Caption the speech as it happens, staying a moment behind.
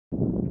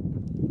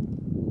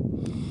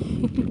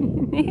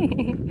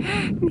Nee.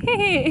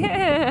 Nee.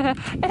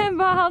 En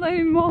behaal uit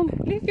je mond.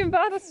 Lief je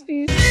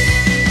waterspies.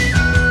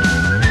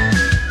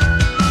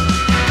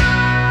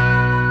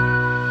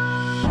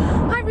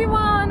 Hi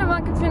everyone and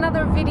welcome to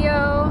another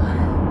video.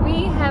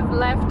 We have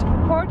left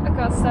Port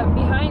Augusta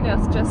behind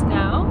us just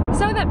now.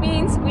 So that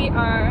means we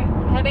are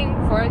heading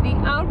for the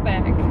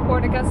Outback.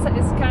 Port Augusta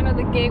is kind of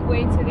the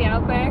gateway to the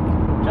Outback.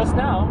 Just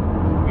now,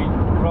 we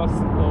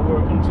crossed over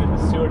into the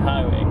Stewart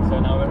Highway, so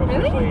now we're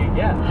officially,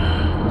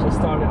 just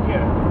started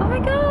here. Oh my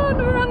god,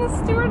 we're on the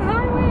Stewart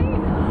Highway!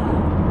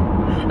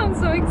 I'm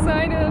so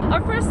excited.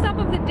 Our first stop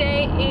of the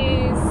day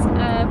is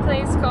a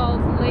place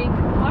called Lake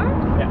Park.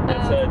 Yeah,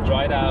 it's a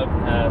dried out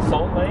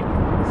salt lake,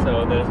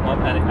 so there's not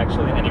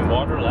actually any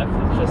water left,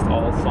 it's just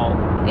all salt.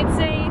 It's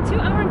a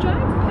 2-hour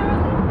drive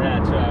apparently.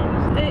 Yeah, 2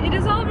 hours. It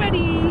is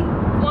already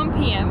 1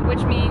 p.m,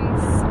 which means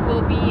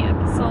we'll be at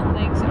the Salt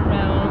Lakes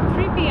around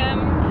 3 p.m.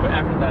 But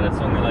after that it's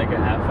only like a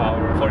half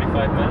hour,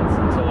 45 minutes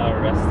until our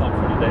rest stop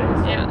for the day,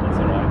 so that's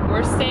alright.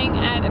 We're staying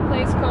at a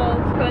place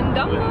called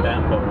Glendambo.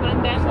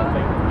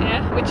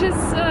 Yeah, which is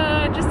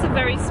just a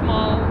very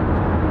small...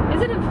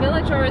 Is it a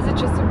village or is it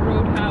just a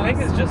roadhouse? I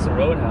think it's just a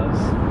roadhouse.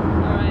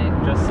 Alright.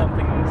 Just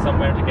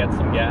somewhere to get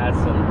some gas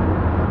and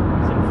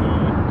some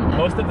food.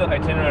 Most of the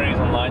itineraries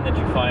online that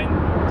you find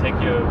take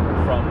you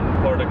from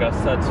Port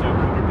Augusta to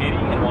Coober Pedy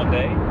in one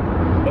day,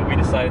 but we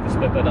decided to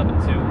split that up in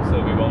two,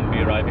 so we won't be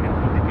arriving in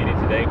Coober Pedy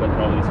today, but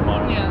probably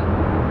tomorrow. Yeah,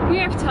 we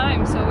have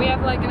time, so we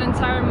have like an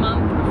entire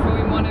month before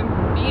we want to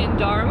be in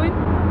Darwin.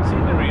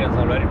 Scenery is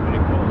already pretty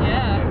cool.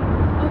 Yeah.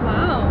 Oh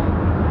wow.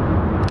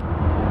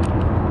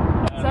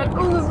 Is that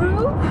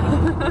Uluru?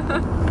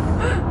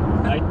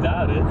 I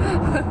doubt it.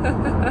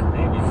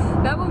 Maybe.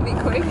 That would be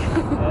quick.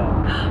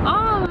 Yeah.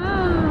 Oh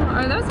wow.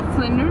 Are those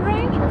Flinder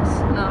Rangers?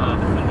 No.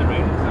 The Flinder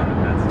Rangers are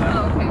on that side.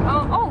 Oh, okay.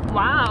 Oh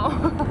wow.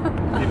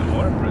 It's even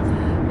more impressive.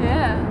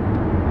 Yeah.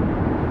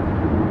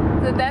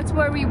 So that's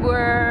where we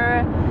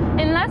were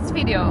in last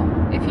video.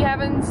 If you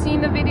haven't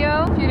seen the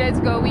video, a few days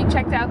ago we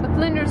checked out the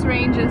Flinders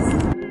Ranges.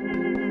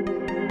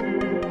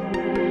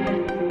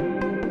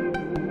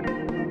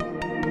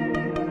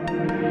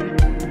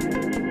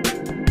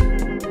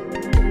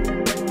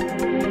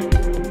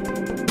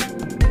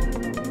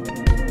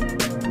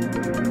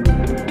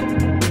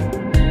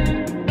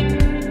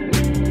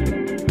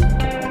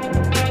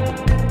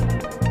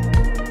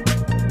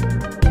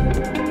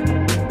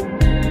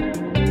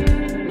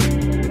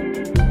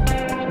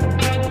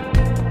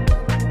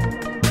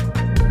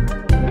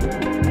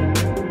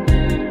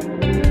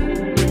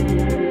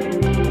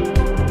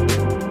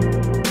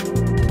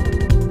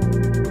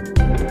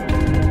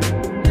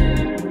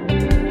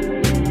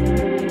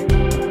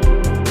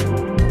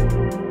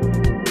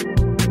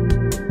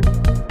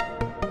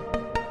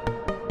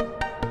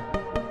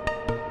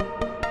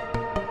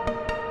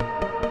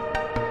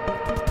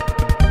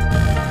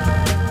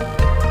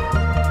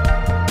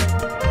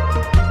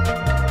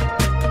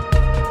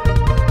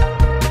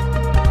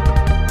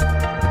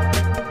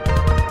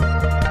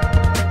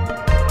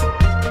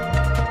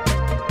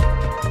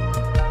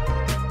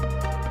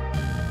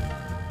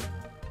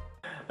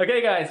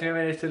 Okay guys, we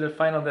made it to the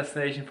final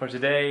destination for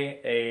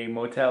today, a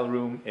motel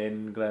room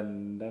in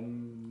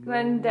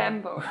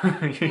Glendambo.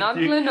 Not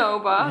you,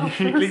 Glenova.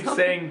 You keep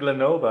saying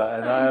Glenova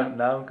and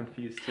now I'm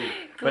confused too.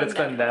 But it's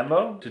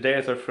Glendambo. Today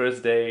is our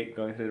first day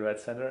going to the Red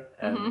Center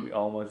and we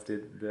almost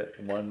did the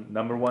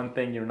number one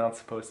thing you're not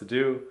supposed to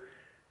do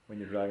when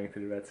you're driving to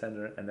the Red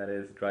Center, and that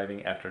is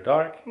driving after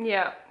dark.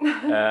 Yeah.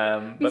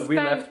 But we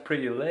left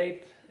pretty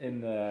late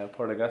in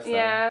Port Augusta.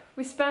 Yeah,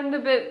 we spent a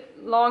bit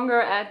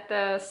longer at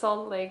the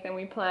Salt Lake than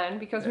we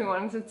planned because we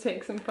wanted to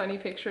take some funny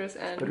pictures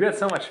and... But we had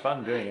so much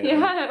fun doing it. Yeah,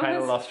 we kind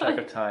of lost track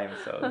of time,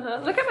 so...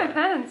 Look at my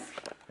pants!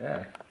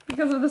 Yeah.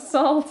 Because of the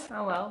salt.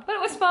 Oh well. But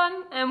it was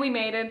fun and we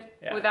made it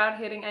without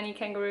hitting any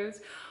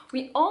kangaroos.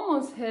 We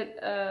almost hit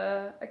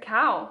a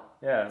cow.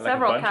 Yeah, like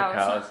several a bunch of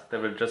cows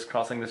that were just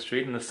crossing the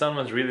street, and the sun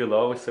was really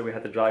low, so we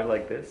had to drive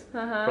like this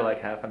for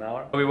like half an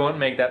hour. We won't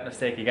make that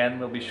mistake again.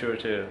 We'll be sure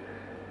to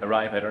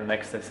arrive at our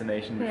next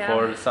destination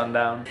before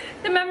sundown.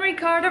 The memory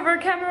card of our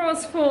camera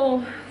was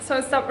full, so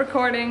I stopped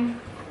recording.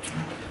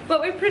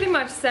 But we pretty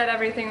much said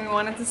everything we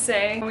wanted to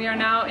say. We are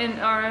now in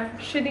our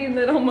shitty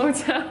little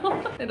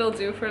motel. It'll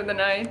do for the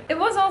night. It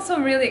was also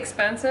really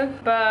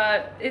expensive,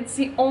 but it's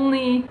the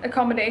only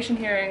accommodation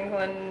here in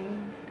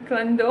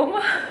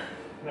Glendambo.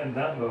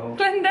 Glendambo.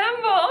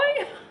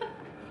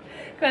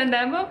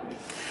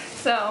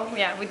 So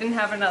yeah, we didn't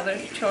have another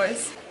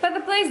choice. But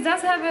the place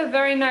does have a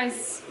very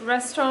nice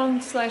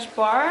restaurant slash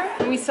bar.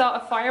 We saw a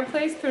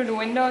fireplace through the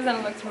windows and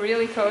it looks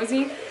really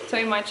cozy. So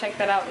we might check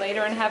that out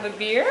later and have a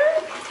beer.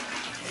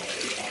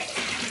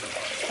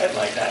 I'd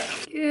like that.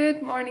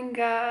 Good morning,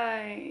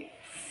 guys.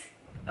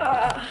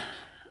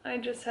 I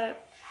just had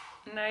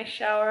a nice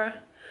shower.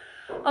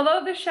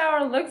 Although the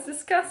shower looks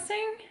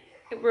disgusting,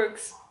 it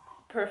works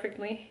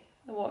perfectly.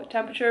 The water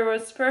temperature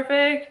was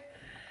perfect.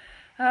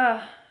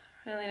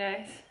 Really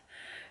nice.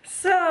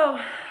 So,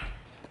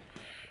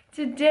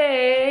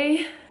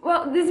 Today,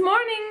 well, this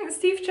morning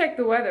Steve checked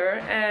the weather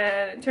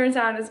and it turns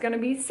out it's gonna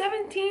be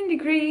 17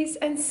 degrees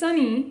and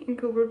sunny in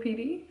Coober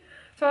Pedy.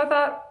 So I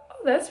thought,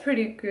 oh, that's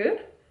pretty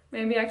good.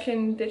 Maybe I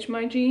can ditch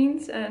my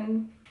jeans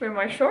and wear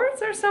my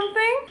shorts or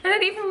something. And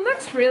it even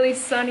looks really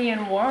sunny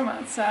and warm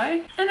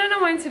outside. And then I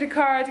went to the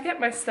car to get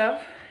my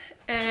stuff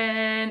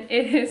and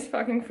it is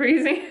fucking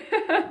freezing.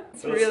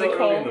 It's really so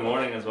cold. Early in the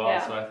morning as well,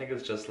 Yeah. so I think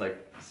it's just like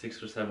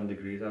 6 or 7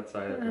 degrees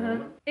outside at the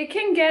moment. It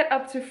can get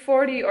up to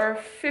 40 or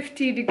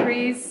 50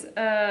 degrees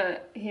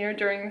here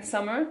during the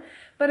summer,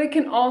 but it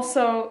can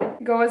also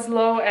go as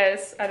low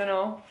as, I don't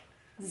know,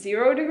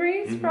 0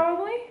 degrees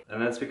probably.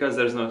 And that's because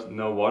there's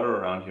no water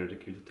around here to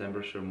keep the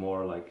temperature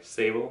more like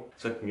stable.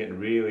 So it can get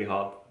really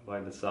hot by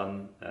the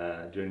sun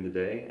during the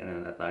day, and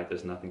then at night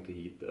there's nothing to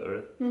heat the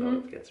earth,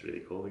 so it gets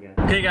really cold again.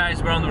 Okay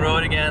guys, we're on the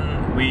road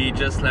again. We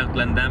just left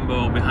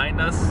Glendambo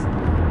behind us.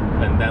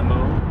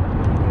 Glendambo?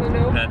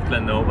 At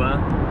Glenova.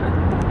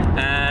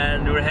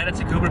 And we're headed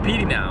to Coober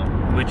Pedy now,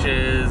 which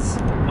is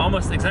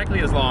almost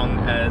exactly as long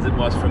as it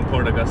was from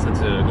Port Augusta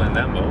to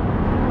Glendambo.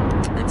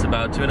 It's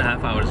about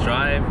 2.5 hours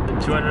drive,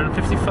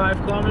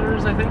 255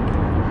 kilometers I think.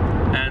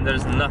 And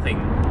there's nothing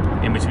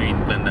in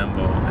between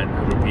Glendambo and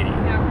Coober Pedy.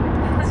 Yeah.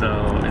 So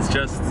it's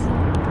just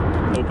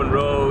open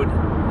road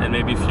and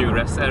maybe a few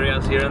rest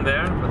areas here and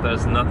there, but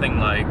there's nothing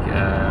like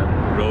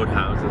road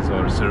houses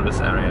or service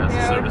areas,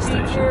 service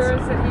stations.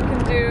 Tours that you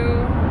can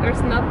do.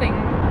 There's nothing.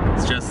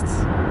 It's just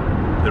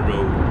the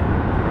road.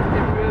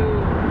 The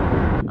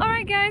road.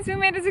 Alright guys, we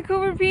made it to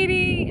Coober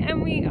Pedy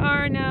and we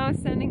are now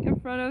standing in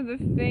front of the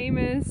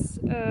famous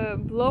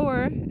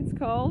blower, it's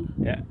called.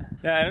 Yeah,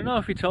 I don't know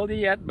if we told you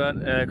yet, but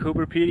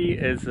Coober Pedy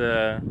is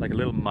like a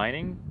little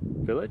mining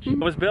village. It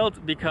was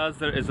built because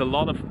there is a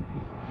lot of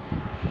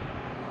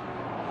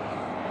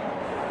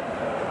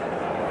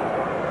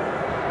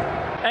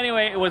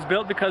Anyway, it was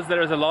built because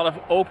there is a lot of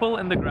opal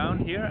in the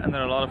ground here, and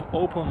there are a lot of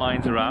opal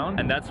mines around,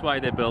 and that's why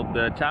they built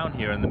the town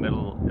here in the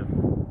middle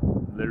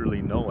of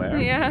literally nowhere.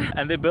 Yeah.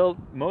 And they built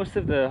most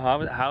of the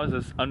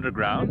houses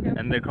underground,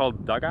 and they're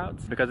called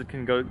dugouts because it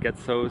can get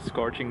so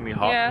scorchingly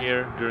hot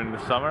here during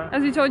the summer.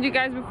 As we told you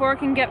guys before, it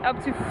can get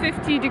up to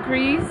 50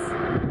 degrees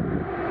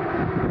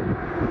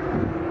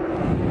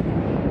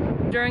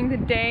during the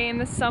day in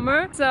the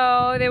summer,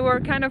 so they were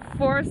kind of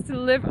forced to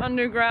live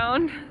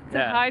underground to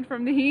hide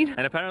from the heat.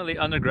 And apparently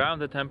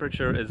underground the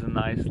temperature is a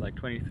nice like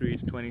 23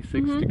 to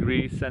 26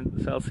 degrees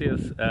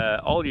Celsius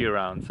all year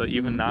round, so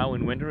even now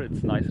in winter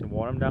it's nice and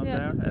warm down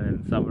there,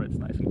 and in summer it's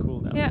nice and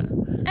cool down there.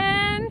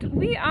 And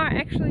we are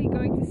actually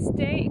going to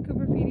stay in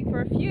Coober Pedy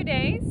for a few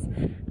days,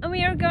 and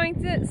we are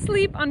going to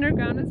sleep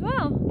underground as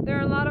well. There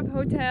are a lot of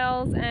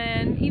hotels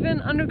and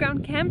even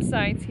underground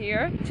campsites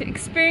here to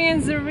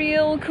experience the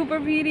real Coober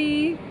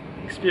Pedy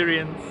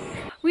experience.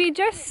 We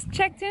just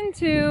checked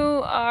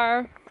into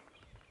our,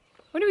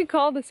 what do we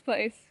call this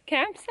place?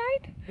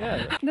 Campsite?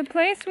 Yeah. The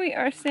place we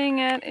are staying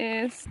at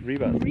is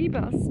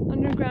Rebus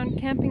Underground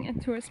Camping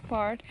and Tourist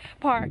Park.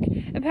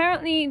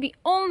 Apparently the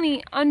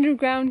only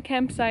underground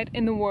campsite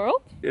in the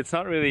world. It's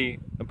not really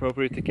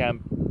appropriate to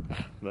camp.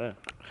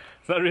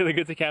 It's not really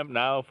good to camp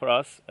now for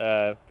us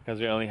because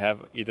we only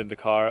have either the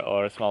car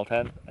or a small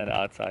tent, and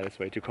outside it's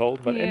way too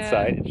cold, but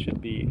inside it should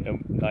be a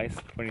nice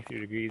 23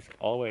 degrees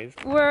always.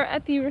 We're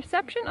at the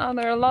reception. Oh,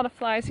 there are a lot of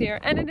flies here,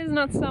 and it is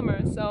not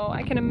summer, so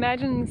I can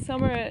imagine in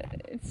summer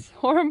it's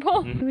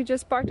horrible. We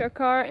just parked our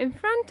car in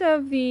front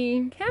of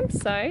the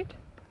campsite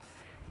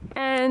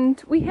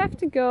and we have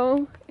to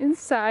go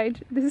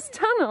inside this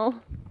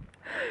tunnel.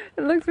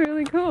 It looks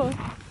really cool.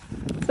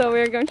 So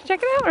we're going to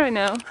check it out right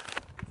now.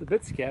 It's a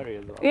bit scary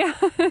as well. Yeah.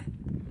 I'm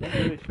not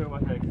really sure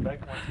what to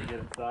expect once you get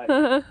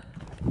inside.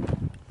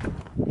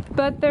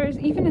 But there's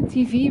even a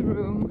TV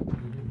room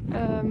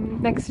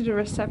next to the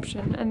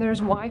reception, and there's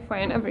Wi-Fi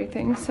and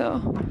everything, so...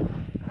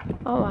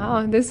 Oh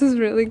wow, this is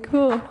really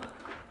cool.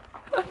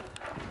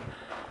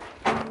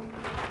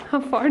 How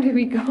far did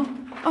we go?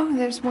 Oh,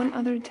 there's one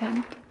other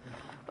tent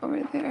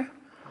over there.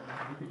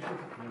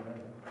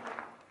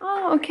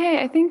 Oh,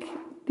 okay, I think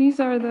these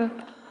are the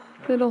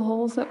little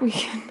holes that we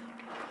can...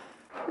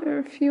 There are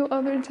a few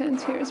other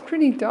tents here. It's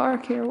pretty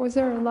dark here. Was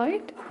there a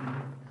light?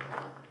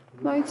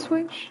 Light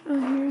switch? Oh,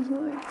 here's a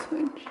light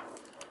switch.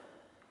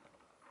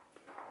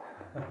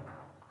 It's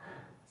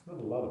not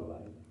a lot of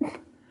light.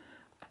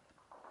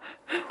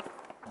 I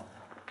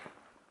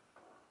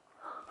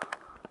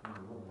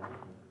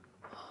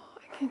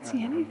can't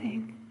see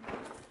anything.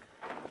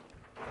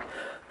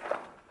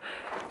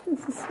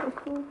 This is so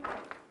cool.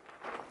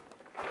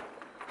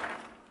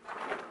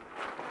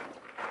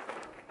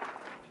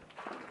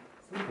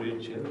 It's pretty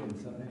chilly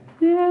inside.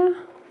 Yeah.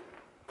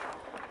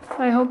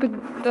 I hope it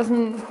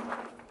doesn't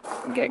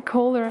get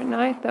colder at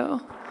night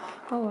though.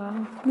 Oh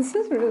wow. This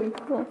is really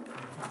cool.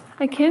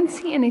 I can't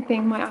see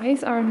anything. My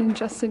eyes aren't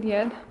adjusted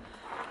yet.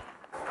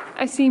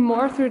 I see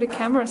more through the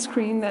camera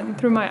screen than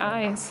through my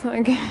eyes.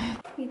 Like,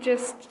 we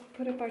just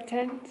put up our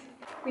tent.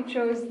 We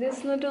chose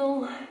this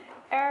little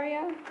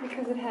area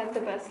because it had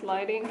the best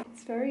lighting.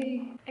 It's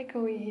very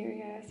echoey here,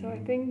 yeah, so I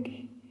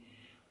think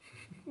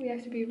We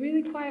have to be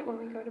really quiet when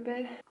we go to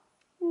bed.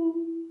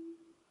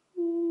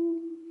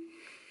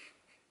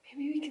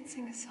 Maybe we can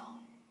sing a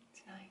song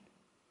tonight.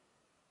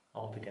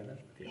 All together?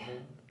 Yeah.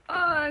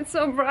 Oh, it's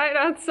so bright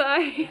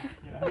outside.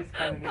 Yeah, it's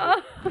kind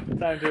of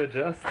time to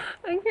adjust.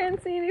 I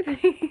can't see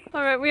anything.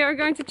 Alright, we are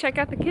going to check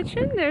out the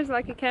kitchen. There's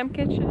like a camp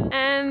kitchen.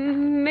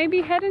 And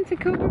maybe head into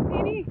Coober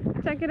Pedy.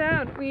 Check it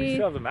out. You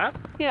still have the map?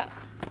 Yeah.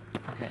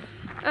 Okay.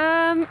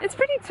 It's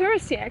pretty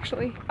touristy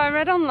actually. I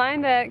read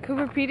online that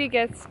Coober Pedy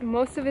gets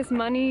most of his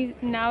money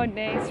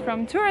nowadays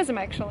from tourism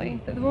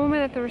actually. The woman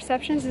at the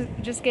reception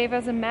just gave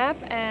us a map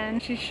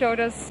and she showed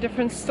us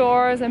different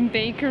stores and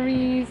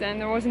bakeries, and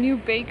there was a new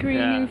bakery,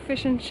 new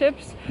fish and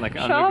chips like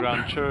an shop.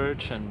 underground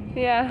church and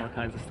all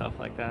kinds of stuff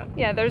like that.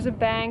 Yeah, there's a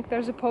bank,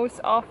 there's a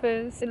post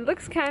office. It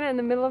looks kind of in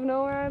the middle of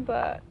nowhere,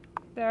 but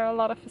there are a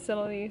lot of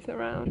facilities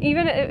around.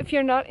 Even if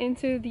you're not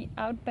into the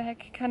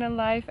outback kind of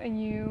life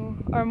and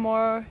you are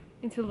more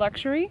into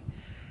luxury,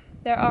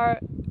 there are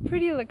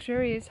pretty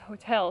luxurious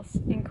hotels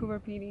in Coober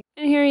Pedy.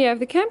 And here you have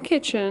the camp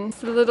kitchen.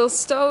 It's a little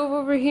stove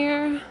over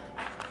here.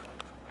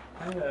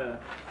 Kinda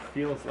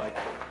feels like,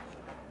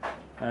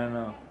 I don't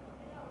know,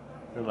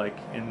 we're like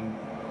in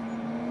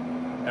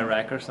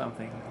Iraq or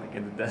something, like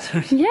in the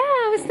desert. Yeah,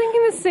 I was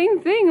thinking the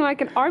same thing,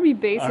 like an army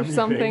base or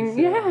something.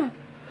 Base, yeah.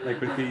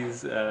 Like with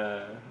these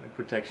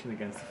protection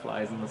against the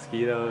flies and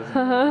mosquitoes,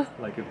 and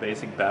like a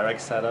basic barrack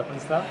setup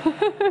and stuff.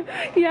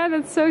 Yeah,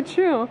 that's so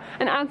true.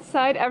 And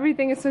outside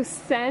everything is so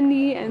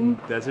sandy and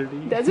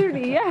deserty.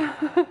 Deserty, yeah.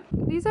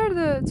 These are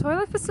the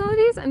toilet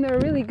facilities and they're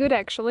really good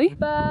actually.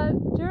 But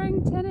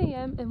during 10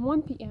 a.m. and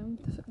 1 p.m.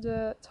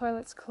 the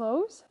toilets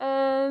close.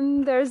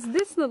 And there's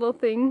this little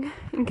thing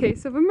in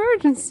case of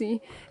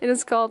emergency. It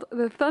is called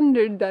the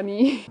Thunder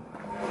Dunny.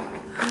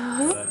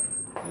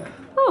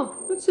 Oh,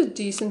 that's a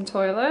decent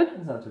toilet.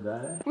 It's not too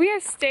bad, eh? We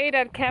have stayed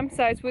at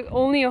campsites with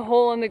only a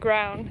hole in the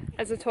ground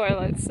as a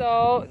toilet,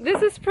 so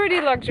this is pretty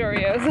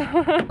luxurious.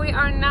 We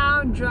are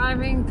now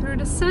driving through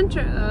the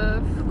center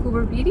of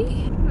Coober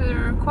Pedy.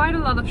 There are quite a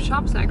lot of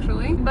shops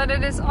actually, but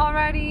it is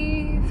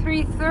already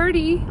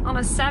 3:30 on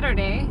a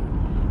Saturday,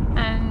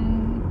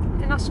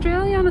 and in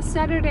Australia on a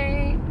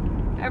Saturday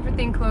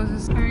everything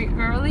closes very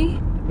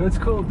early. It's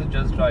cool to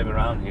just drive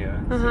around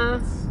here.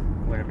 See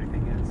where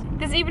everything is.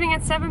 This evening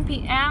at 7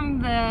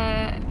 p.m.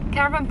 the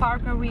caravan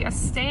park where we are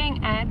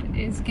staying at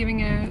is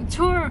giving a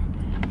tour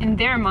in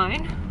their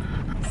mine.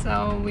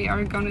 So we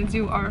are gonna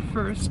do our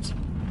first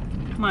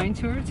mine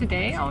tour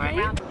today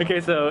already. Okay,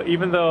 so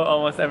even though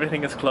almost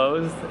everything is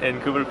closed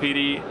in Coober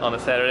Pedy on a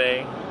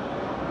Saturday,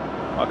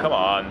 oh come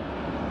on.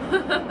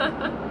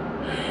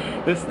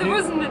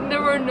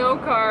 There were no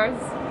cars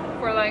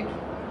for like.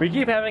 We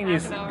keep having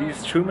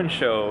these Truman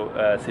Show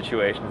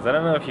situations. I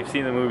don't know if you've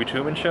seen the movie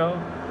Truman Show,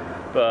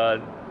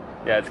 but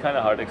yeah, it's kind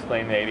of hard to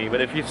explain maybe.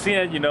 But if you've seen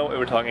it, you know what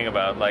we're talking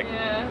about. Like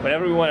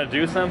whenever we want to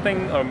do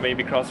something or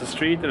maybe cross the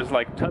street, there's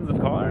like tons of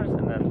cars,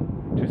 and then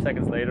 2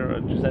 seconds later or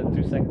 2 seconds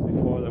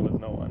before there was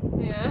no one.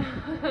 Yeah.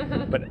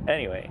 But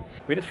anyway,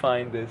 we did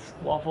find this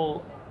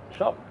waffle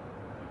shop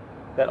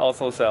that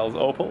also sells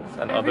opals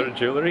and other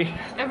jewelry.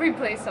 Every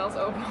place sells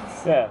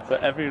opals. Yeah, so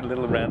every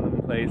little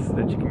random place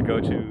that you can go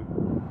to,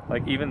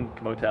 like even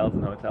motels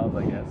and hotels,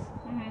 I guess,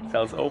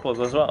 sells opals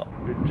as well.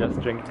 We're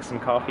just drinking some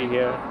coffee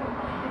here.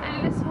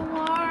 And it's so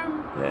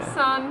warm. The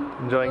sun.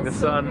 Enjoying the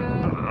sun.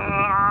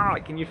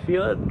 Can you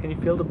feel it? Can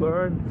you feel the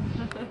burn?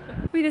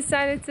 We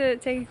decided to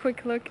take a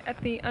quick look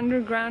at the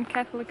underground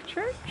Catholic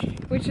Church,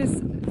 which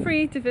is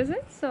free to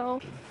visit,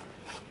 so.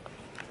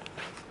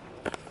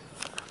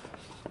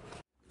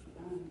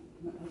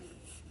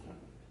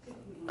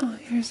 Oh,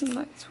 here's a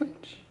light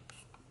switch.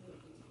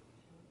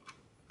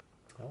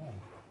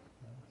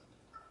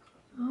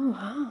 Oh,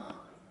 wow.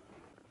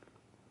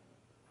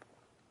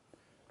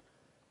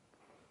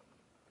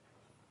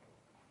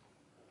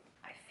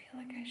 I feel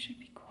like I should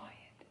be quiet.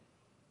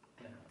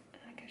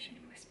 Like I should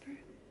whisper,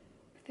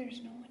 but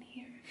there's no one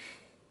here.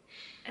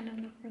 And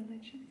I'm not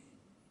religious,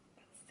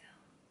 but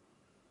still,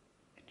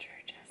 the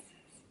church has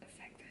this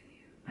effect on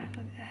you.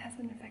 It has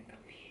an effect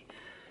on me. I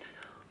don't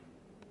know.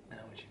 I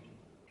know what you mean.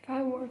 If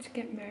I were to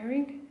get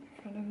married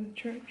in front of the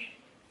church,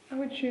 I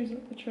would choose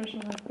a church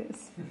like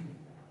this.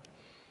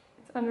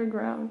 It's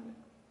underground.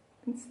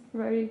 It's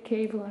very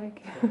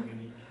cave-like.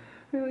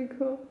 Really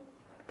cool.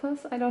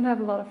 Plus, I don't have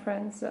a lot of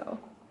friends, so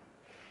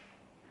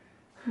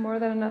more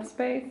than enough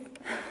space.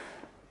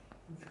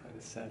 It's quite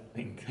a sad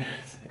thing to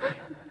say.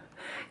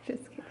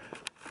 Just kidding.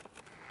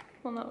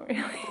 Well, not really.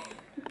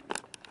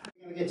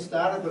 We're going to get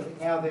started with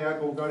how the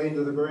opal got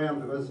into the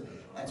ground, because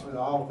that's where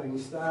the whole thing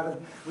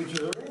started, which was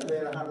around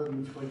about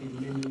 120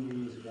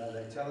 million years ago,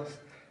 they tell us.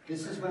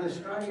 This is when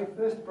Australia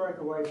first broke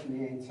away from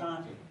the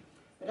Antarctic.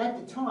 But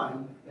at the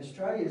time,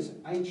 Australia's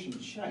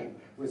ancient shape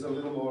was a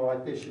little more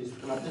like this. She used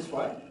to come up this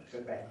way, go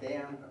back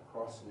down,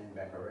 across, and then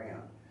back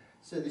around.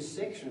 So this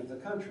section of the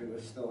country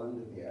was still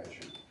under the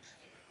ocean.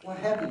 What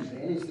happened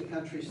then is the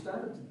country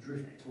started to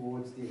drift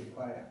towards the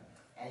equator.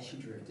 As she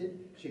drifted,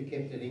 she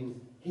kept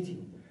hitting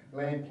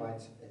land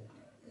plates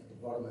at the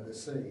bottom of the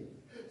sea.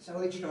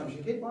 So each time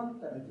she hit one,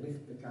 that would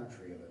lift the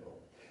country a little.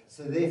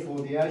 So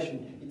therefore the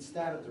ocean, it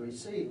started to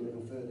recede a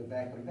little further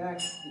back and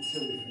back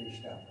until we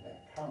finished up with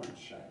that current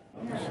shape.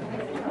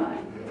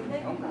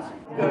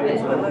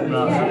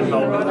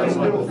 Those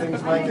little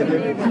things make a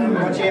difference.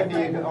 Watch out for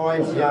your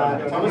eyes,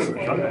 Thomas.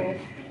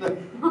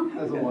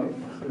 There's a lot.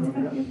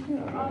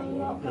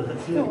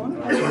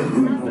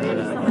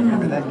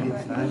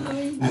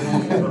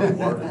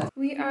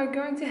 We are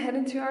going to head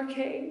into our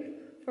cave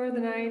for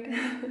the night.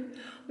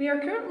 We are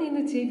currently in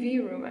the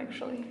TV room,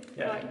 actually.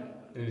 Yeah, Like,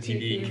 in the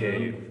TV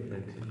cave,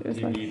 the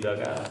TV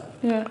dugout.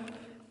 Yeah,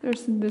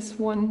 there's this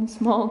one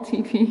small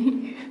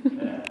TV.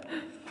 Yeah.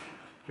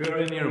 We're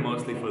in here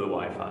mostly for the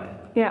Wi-Fi.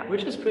 Yeah.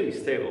 Which is pretty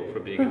stable for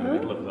being in the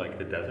middle of like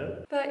the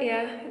desert. But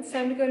yeah, it's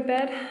time to go to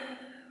bed.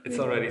 It's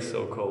already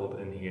so cold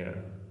in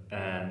here,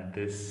 and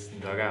this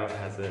dugout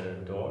has a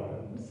door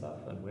and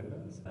stuff and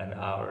windows, and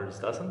ours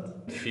doesn't.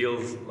 It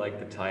feels like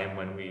the time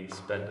when we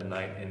spent the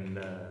night in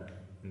the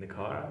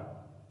car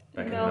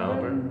back in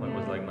Melbourne when it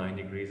was like 9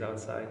 degrees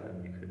outside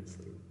and we couldn't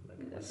sleep. Like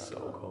it was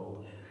so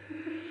cold.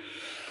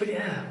 But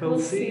yeah, we'll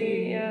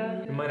see.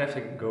 Yeah. We might have to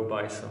go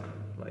buy some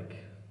like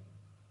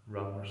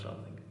rum or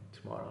something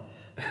tomorrow.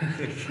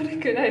 What a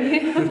good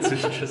idea.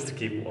 just to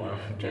keep warm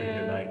during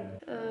the night.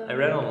 I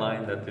read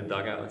online that the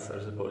dugouts are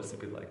supposed to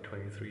be like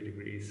 23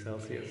 degrees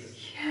Celsius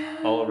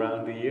all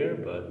around the year,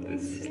 but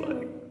this is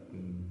like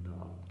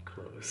not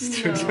close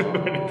to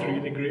 23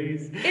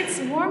 degrees.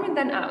 It's warmer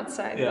than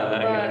outside. Yeah,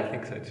 though, I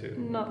think so too.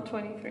 Not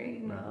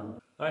 23, no.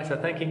 Alright, so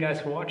thank you guys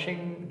for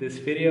watching this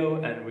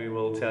video, and we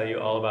will tell you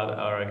all about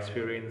our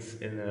experience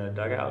in the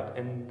dugout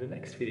in the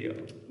next video.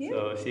 Yeah.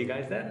 So see you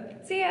guys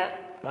then. See ya.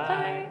 Bye.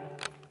 Bye.